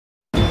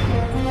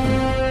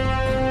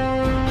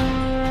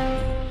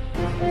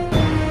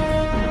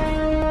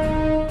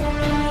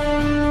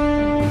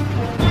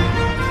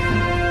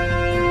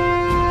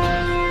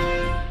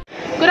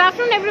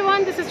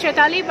is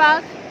Chaitali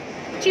Bagh,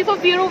 Chief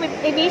of Bureau with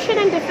Aviation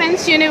and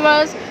Defense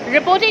Universe,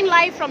 reporting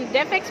live from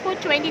DEFEXPO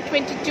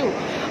 2022.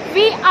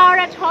 We are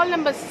at hall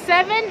number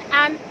 7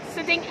 and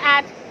sitting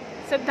at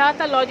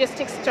Siddhartha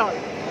Logistics stall.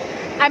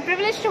 I'm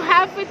privileged to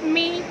have with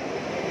me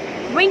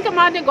Wing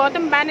Commander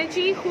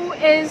Banerjee, who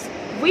is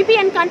VP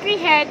and Country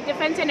Head,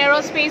 Defense and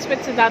Aerospace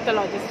with Siddhartha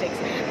Logistics.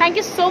 Thank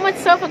you so much,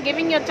 sir, for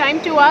giving your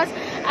time to us.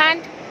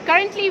 And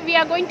currently, we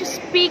are going to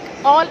speak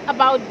all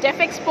about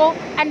DEFEXPO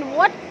and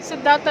what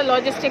Siddhartha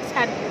Logistics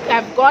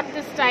have got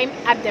this time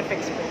at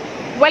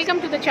DEFEXPO.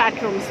 Welcome to the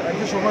chat room, sir. Thank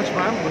you so much,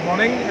 ma'am. Good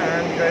morning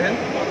and Jai Hind.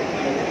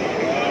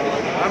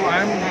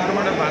 I am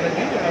Commander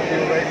Banerjee, as you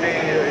rightly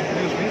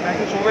introduced me. Thank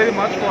you so very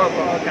much for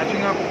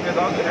catching up with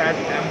us at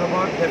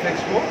Ahmedabad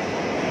DEFEXPO.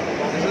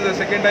 This is the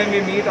second time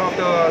we meet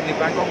after the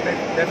Bangkok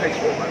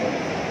DEFEXPO,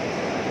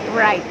 ma'am.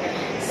 Right.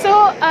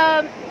 So,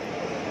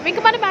 Wing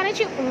Commander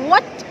Banerjee,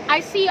 what I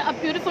see a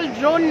beautiful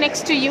drone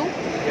next to you.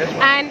 Yes,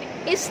 and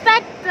is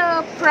that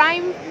the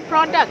prime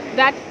product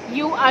that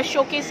you are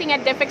showcasing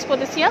at DEFEXPO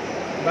this year?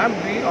 Ma'am,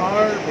 we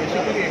are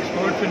basically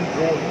experts in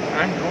drone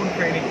and drone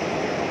training.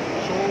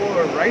 So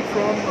right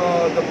from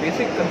the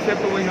basic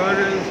concept over here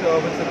is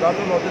with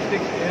Siddhartha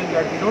Logistics is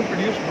that we don't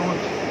produce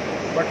drones,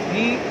 but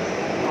we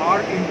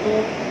are into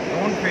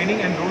drone training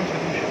and drone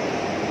solutions.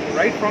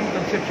 Right from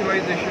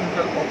conceptualization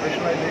till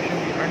operationalization,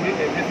 we handle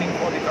everything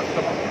for the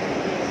customer.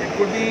 It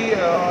could be,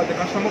 the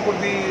customer could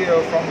be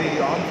from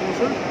the armed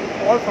forces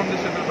or from the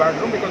civil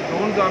background, because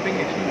drones are being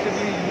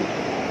exclusively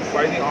used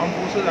by the armed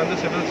forces and the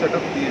civil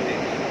setup these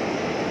days.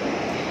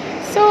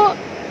 So,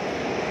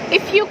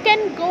 if you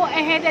can go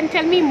ahead and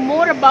tell me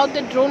more about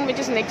the drone which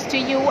is next to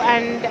you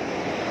and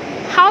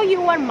how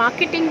you are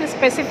marketing the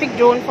specific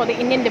drone for the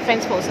Indian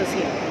Defence Forces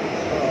here.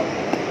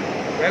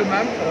 Well,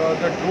 ma'am,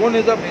 the drone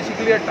is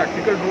basically a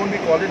tactical drone. We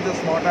call it the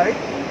Smart Eye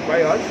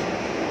by us.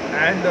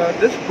 And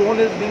this drone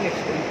is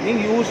being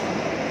used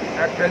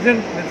at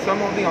present with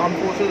some of the armed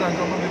forces and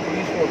some of the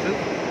police forces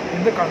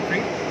in the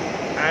country.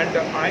 And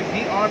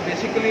we are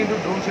basically into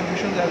drone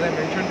solutions, as I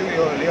mentioned to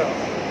you earlier.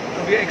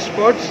 So we are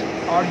experts.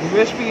 Our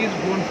USP is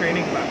drone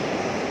training, ma'am.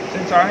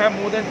 Since I have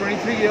more than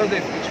 23 years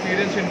of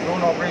experience in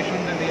drone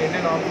operations in the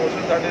Indian Armed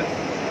Forces,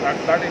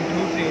 that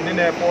includes the Indian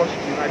Air Force,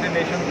 United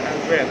Nations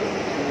as well.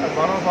 And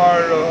one of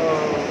our,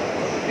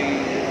 the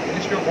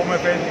Ministry of Home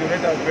Affairs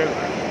unit as well,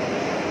 ma'am.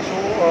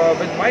 So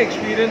with my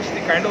experience,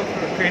 the kind of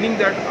training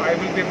that I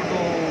will be able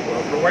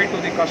to provide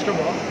to the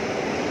customer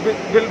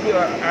will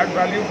add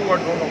value to our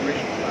drone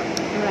operations.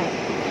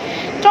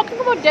 Right. Talking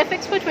about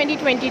DEFEXPO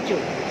 2022,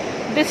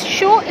 this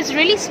show is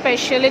really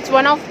special. It's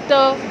one of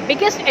the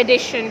biggest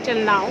edition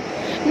till now.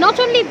 Not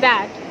only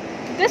that,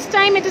 this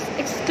time it is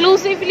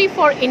exclusively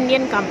for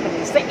Indian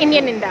companies, the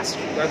Indian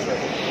industry. That's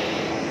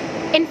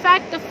right. In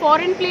fact, the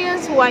foreign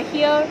players who are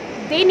here,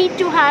 they need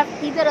to have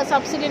either a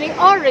subsidiary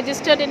or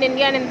registered in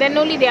India, and then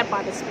only they are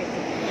participating.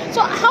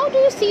 So how do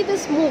you see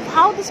this move?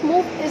 How this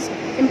move is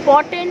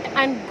important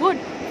and good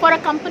for a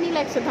company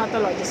like Siddhartha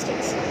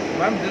Logistics?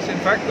 Ma'am, this in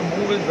fact the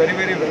move is very,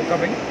 very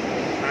welcoming,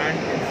 and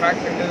in fact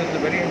it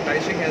is very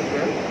enticing as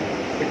well,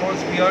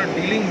 because we are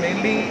dealing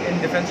mainly in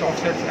defense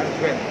offsets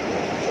as well.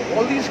 So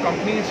all these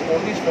companies, all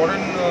these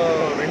foreign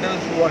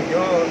vendors who are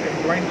here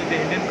employed with the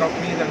Indian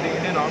companies and the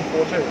Indian Armed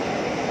Forces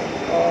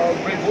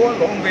will go a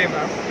long way,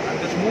 ma'am. And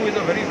this move is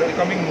a very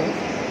welcoming move.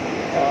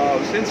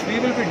 Since we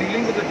will be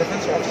dealing with the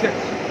defense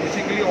offsets,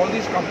 basically all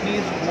these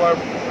companies who are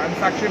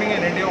manufacturing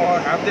in India or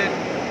have their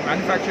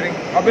manufacturing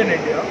hub in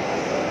India,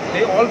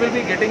 they all will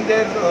be getting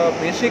their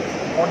basic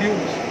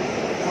modules.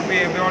 Could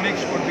be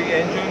avionics, could be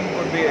engine,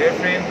 could be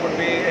airframe, could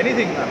be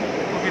anything, ma'am.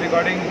 It could be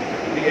regarding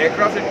the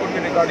aircraft, it could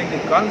be regarding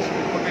the guns,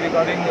 it could be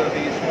regarding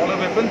the smaller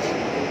weapons.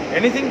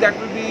 Anything that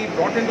will be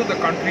brought into the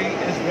country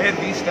is where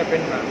we step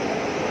in, ma'am.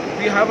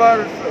 We have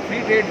our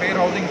free trade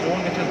warehousing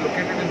zone, which is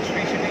located in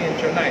Sri City in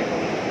Chennai.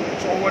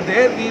 So over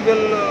there we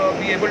will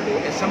be able to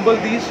assemble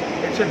these.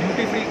 It's a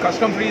duty-free,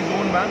 custom-free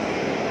zone, ma'am.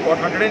 For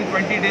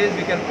 120 days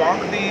we can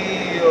park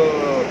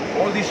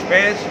all the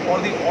spares,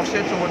 all the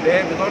offsets over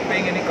there without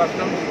paying any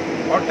customs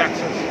or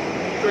taxes.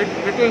 So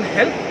it will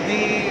help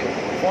the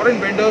foreign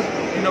vendors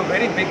in a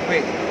very big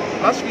way.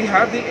 Plus we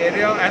have the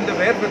area and the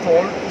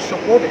wherewithal to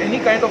support any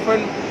kind of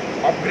an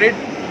upgrade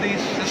the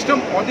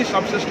system or the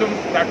subsystem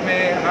that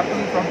may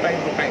happen from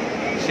time to time.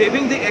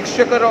 Saving the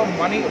exchequer of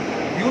money,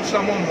 huge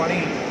sum of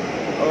money,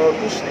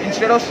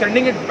 instead of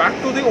sending it back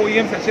to the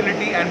OEM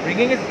facility and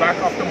bringing it back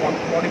after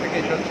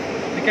modifications,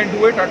 we can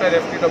do it at our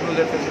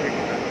FTWZ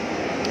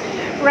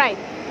facility. Right.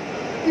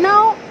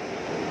 Now,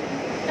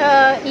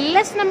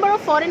 less number of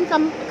foreign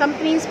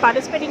companies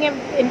participating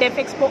in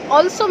DEFEXPO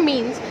also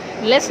means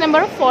less number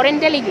of foreign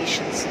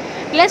delegations,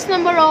 less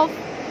number of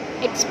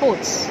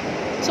exports.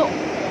 So,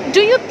 do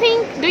you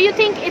think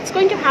it's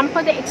going to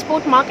hamper the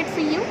export market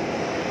for you?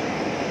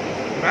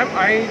 Ma'am,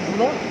 I do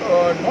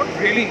not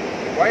really.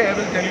 Why I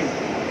will tell you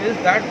is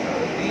that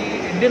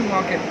the Indian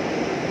market,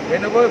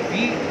 whenever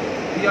we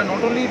are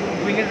not only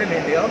doing it in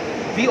India,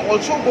 we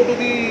also go to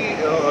the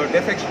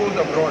DEFEXPOs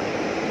abroad.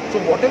 So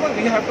whatever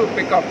we have to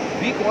pick up,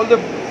 we call the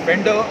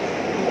vendor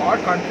to our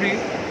country,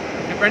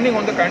 depending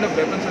on the kind of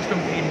weapon system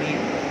we need.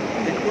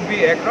 It could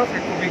be aircraft,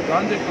 it could be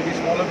guns, it could be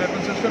smaller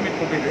weapon system, it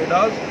could be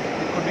radars,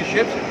 it could be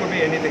ships, it could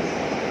be anything.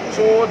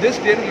 So this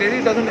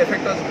really doesn't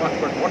affect us much,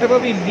 but whatever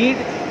we need,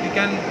 we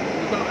can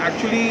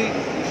actually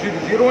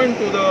zero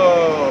into the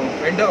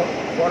vendor,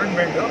 foreign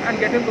vendor, and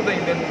get into the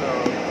Indian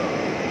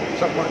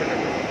subcontinent.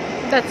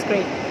 That's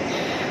great.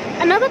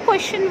 Another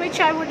question which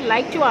I would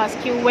like to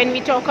ask you when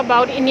we talk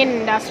about Indian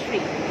industry,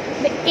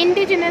 the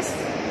indigenous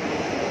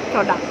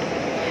product.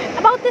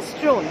 About this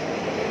drone,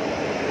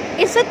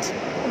 is it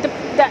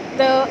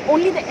the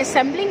only the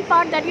assembling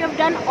part that you have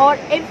done, or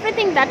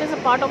everything that is a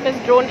part of this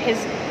drone is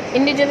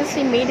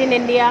indigenously made in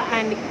India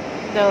and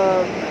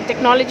the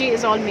technology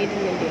is all made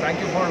in India? Thank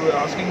you for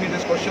asking me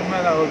this question,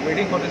 man. I was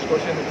waiting for this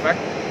question. In fact,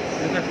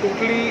 it is a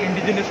totally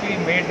indigenously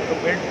made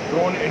built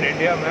drone in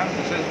India, ma'am.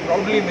 This is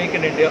proudly made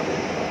in India,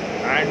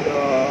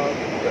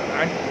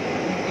 and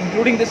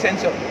including the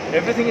sensor,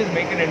 everything is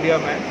made in India,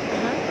 man.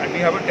 And we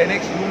have a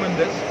 10x zoom in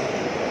this.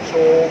 So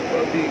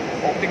the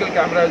optical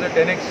camera has a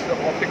 10x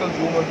optical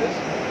zoom on this.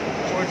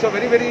 So it's a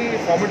very, very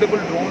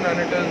formidable drone, and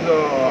it is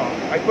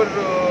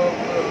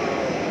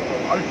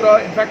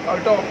ultra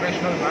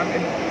operational, ma'am,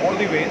 in all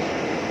the ways.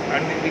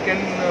 And we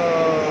can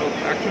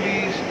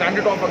actually stand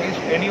it off against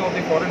any of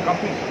the foreign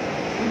companies.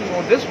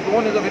 So this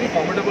drone is a very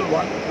formidable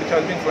one, which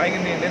has been flying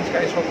in the Indian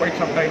skies for quite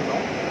some time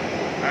now.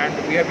 And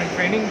we have been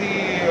training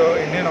the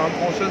Indian Armed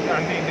Forces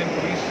and the Indian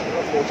Police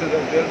Forces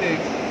as well, the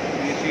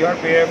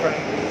CRPF, and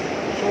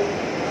so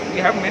we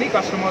have many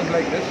customers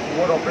like this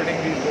who are operating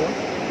these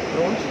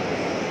drones,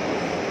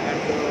 and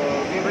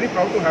we are very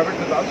proud to have it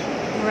with us.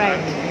 Right.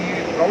 And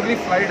we proudly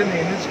fly it in the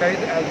Indian skies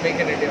as Make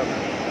in India.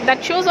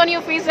 That shows on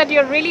your face that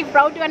you're really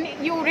proud to, and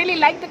you really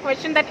like the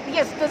question that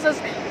yes, this is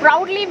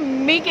proudly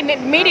made in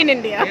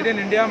India. Made in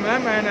India,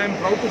 ma'am, and I'm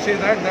proud to say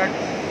that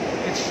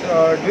it's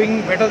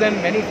doing better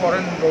than many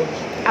foreign drones.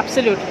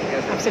 Absolutely,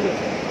 yes,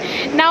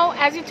 absolutely. Now,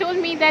 as you told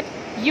me that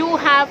you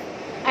have,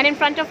 and in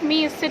front of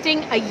me is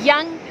sitting a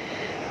young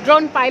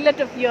drone pilot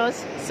of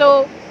yours.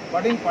 So,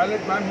 budding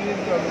pilot, ma'am, he is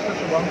Mr.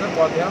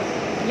 Siddhartha.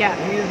 Yeah.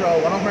 He is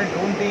one of my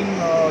drone team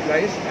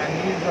guys, and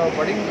he is a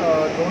budding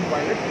drone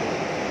pilot,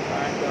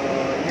 and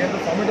he has a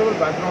formidable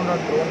background on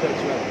drones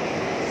as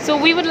well. So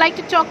we would like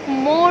to talk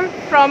more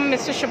from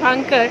Mr.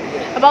 Shubhankar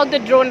about the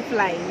drone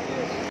flying.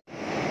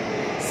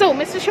 Yes. So,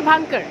 Mr.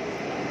 Shubhankar,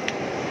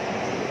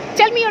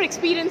 tell me your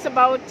experience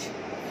about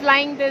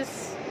flying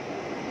this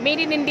made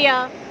in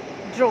India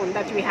drone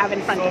that we have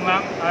in front of you. So,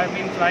 ma'am, I've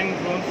been flying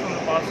drones from the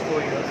past 4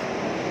 years,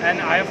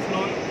 and I have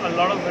flown a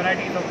lot of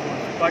varieties of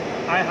drones. But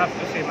I have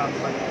to say, ma'am,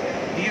 but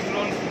these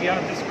drones, we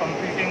are just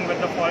competing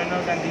with the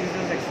foreigners, and this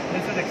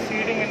is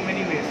exceeding in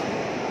many ways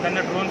than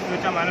the drones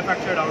which are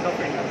manufactured out of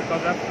India.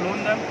 Because I've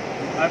flown them,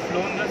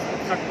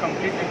 it's a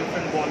completely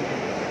different ball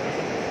game.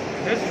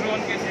 This drone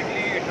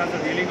basically, it has a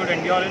really good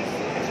endurance,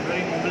 it's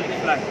very mobile to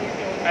fly,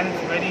 and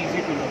it's very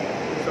easy to learn.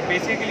 So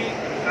basically,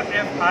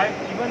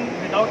 even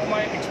without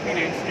my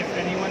experience, if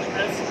anyone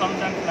else comes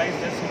and flies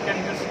this, you can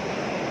just,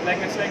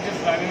 it's like just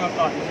driving a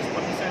car. You just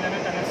put the cell in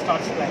it and it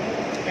starts flying.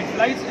 It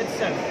flies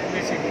itself,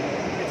 basically.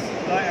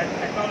 The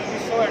technology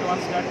is so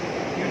advanced that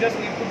you just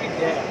need to be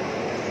there.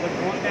 The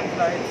drone can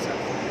fly itself.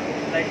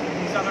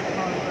 These are the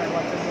technological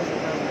advantages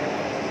that are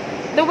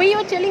there. The way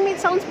you're telling me, it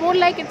sounds more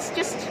like it's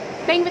just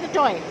playing with a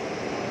toy.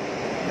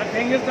 The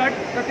thing is that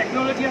the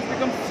technology has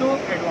become so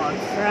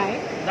advanced,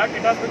 right, that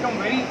it has become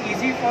very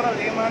easy for a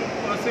layman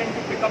person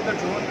to pick up the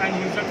drone and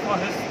use it for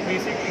his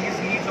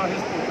needs or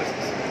his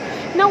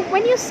purposes. Now,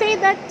 when you say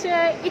that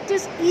it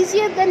is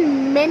easier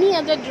than many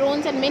other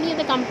drones and many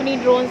other company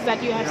drones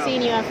that you have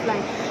seen you are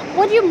flying,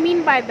 what do you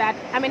mean by that?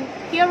 I mean,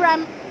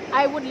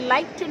 I would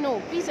like to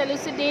know, please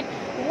elucidate,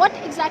 what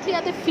exactly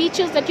are the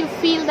features that you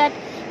feel that,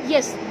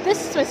 yes, this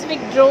specific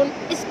drone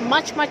is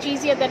much, much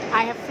easier that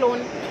I have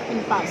flown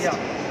in past? Yeah.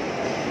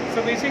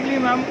 So basically,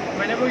 ma'am,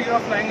 whenever you are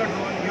flying a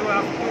drone, you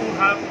have to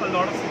have a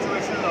lot of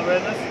situational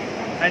awareness,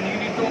 and you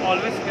need to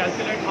always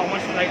calculate how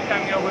much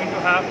lifetime you are going to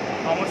have,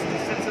 how much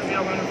distances you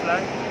are going to fly,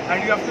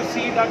 and you have to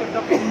see that if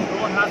the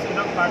drone has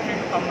enough battery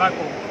to come back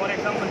home. For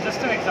example, just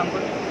an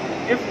example,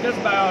 if this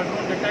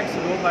drone detects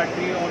low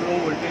battery or low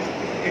voltage,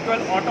 it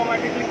will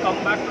automatically come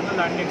back to the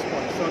landing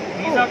spot. So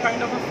these are kind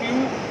of a few,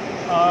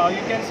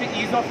 you can say,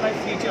 ease of life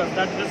features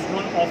that this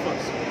drone offers.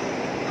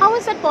 How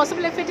is that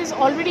possible if it is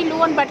already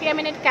low on battery? I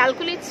mean, it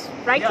calculates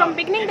from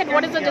beginning that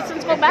what is the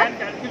distance go back? It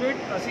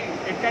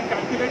can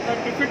calculate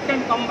that if it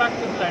can come back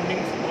to the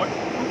landing spot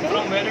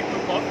from where it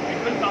took off,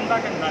 it will come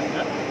back and land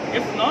there.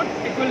 If not,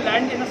 it will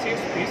land in a safe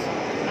space,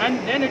 and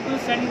then it will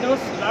send those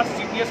last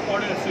GPS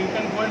coordinates so you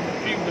can go and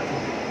retrieve the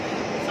drone.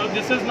 So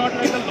this is not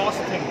like a lost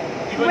thing,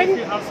 even if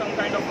you have some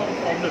kind of a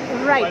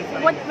problem. Right.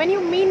 When you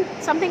mean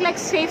something like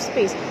safe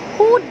space,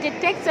 who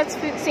detects that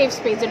safe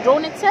space? The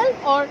drone itself,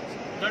 or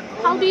the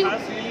drone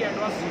has really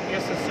advanced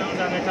GPS systems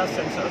and it has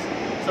sensors.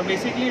 So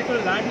basically it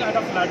will land at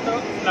a flat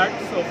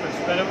surface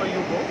wherever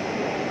you go.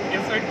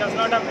 If it does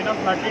not have enough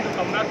battery to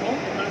come back home,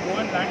 it will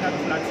go and land at a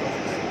flat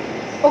surface.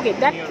 Okay,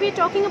 that we're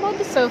talking about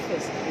the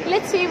surface.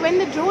 Let's say when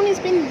the drone is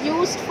being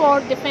used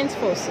for defense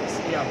forces,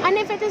 Yeah. and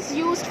if it is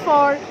used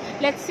for,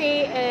 let's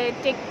say,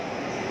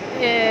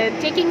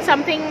 taking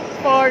something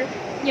for,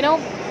 you know,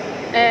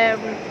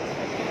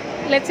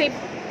 let's say,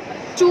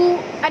 to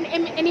an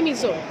enemy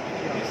zone.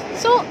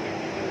 So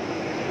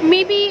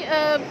maybe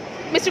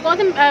Mr.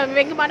 Gautam,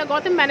 Venkamana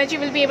Gautam Banerjee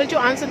will be able to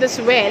answer this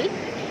well.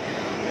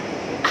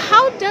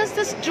 How does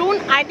this drone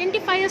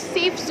identify a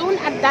safe zone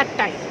at that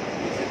time?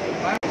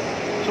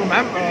 So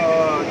ma'am,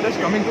 just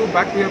coming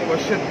back to your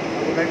question,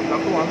 I would like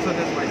to answer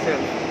this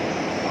myself.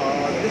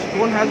 This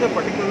drone has a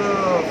particular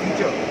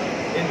feature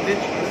in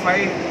which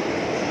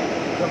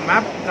the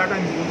map that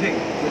I'm using,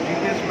 the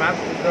GPS map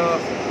with the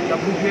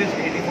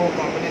WGS84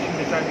 combination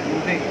which I'm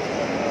using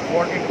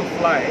for it to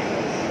fly,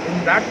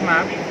 in that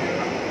map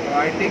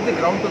I take the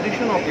ground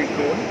position of the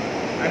drone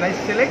and I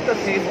select a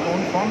safe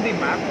zone from the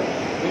map,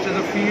 which is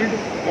a field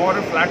or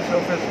a flat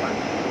surface map.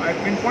 I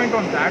pinpoint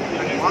on that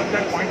and mark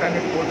that point and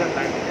it goes and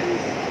lands there.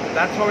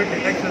 That's how it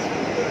detects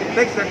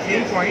that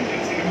same point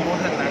and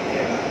goes and lands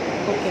there.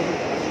 Okay,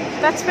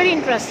 that's very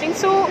interesting.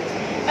 So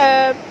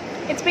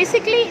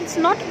it's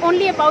not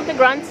only about the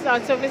ground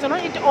surface,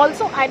 it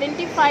also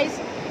identifies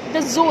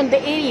the zone,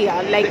 the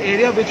area, like the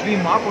area which we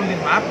mark on the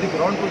map, the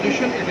ground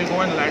position, it will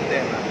go and land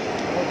there.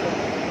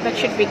 That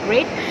should be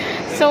great.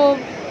 So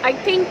I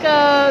think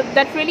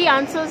that really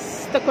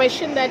answers the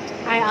question that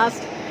I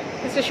asked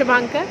Mr.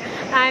 Shubhankar.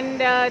 And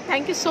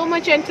thank you so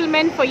much,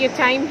 gentlemen, for your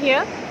time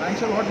here.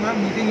 Thanks a lot,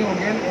 ma'am. Meeting you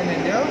again in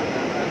India.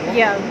 And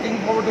Yeah. Looking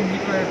forward to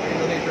meet you at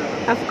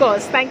Indonesia. Of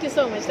course. Thank you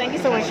so much. Thank you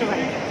so much,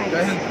 Shubhankar. Thanks.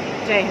 Jai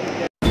Hind. Jai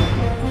Hind.